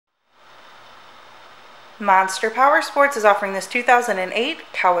Monster Powersports is offering this 2008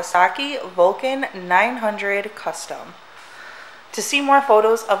 Kawasaki Vulcan 900 Custom. To see more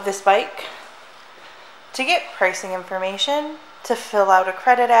photos of this bike, to get pricing information, to fill out a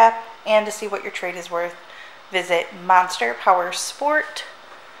credit app, and to see what your trade is worth, visit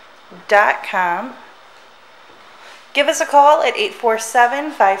monsterpowersport.com. Give us a call at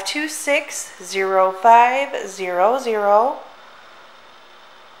 847-526-0500.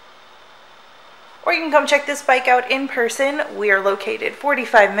 Or you can come check this bike out in person. We are located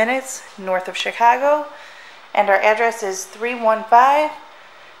 45 minutes north of Chicago, and our address is 315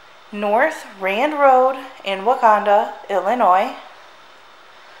 North Rand Road in Wauconda, Illinois.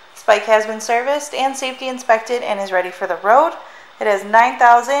 This bike has been serviced and safety inspected and is ready for the road. It has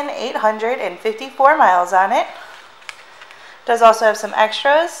 9,854 miles on it. It does also have some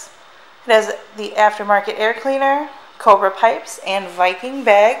extras. It has the aftermarket air cleaner, Cobra pipes, and Viking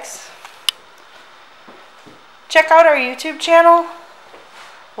bags. Check out our YouTube channel,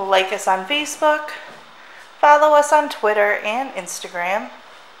 like us on Facebook, follow us on Twitter and Instagram.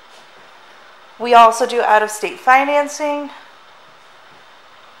 We also do out-of-state financing,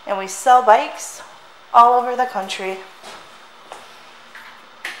 and we sell bikes all over the country.